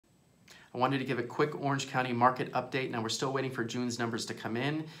I wanted to give a quick Orange County market update. Now we're still waiting for June's numbers to come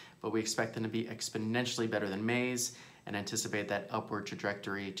in, but we expect them to be exponentially better than May's and anticipate that upward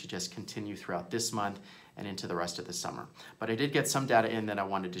trajectory to just continue throughout this month and into the rest of the summer. But I did get some data in that I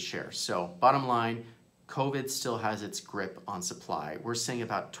wanted to share. So bottom line, COVID still has its grip on supply. We're seeing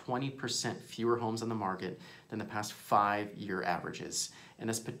about 20% fewer homes on the market than the past 5-year averages, and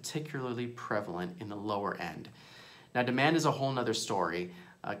that's particularly prevalent in the lower end. Now, demand is a whole nother story.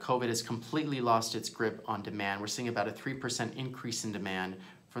 COVID has completely lost its grip on demand. We're seeing about a 3% increase in demand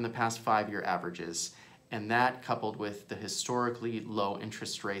from the past 5-year averages, and that, coupled with the historically low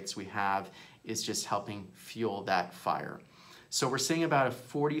interest rates we have, is just helping fuel that fire. So we're seeing about a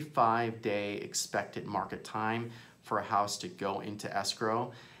 45-day expected market time for a house to go into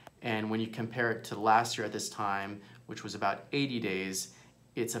escrow. And when you compare it to last year at this time, which was about 80 days,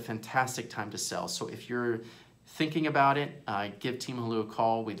 it's a fantastic time to sell. So if you're thinking about it, give Team Helou a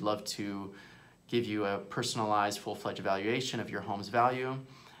call. We'd love to give you a personalized, full-fledged evaluation of your home's value,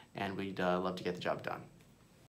 and we'd love to get the job done.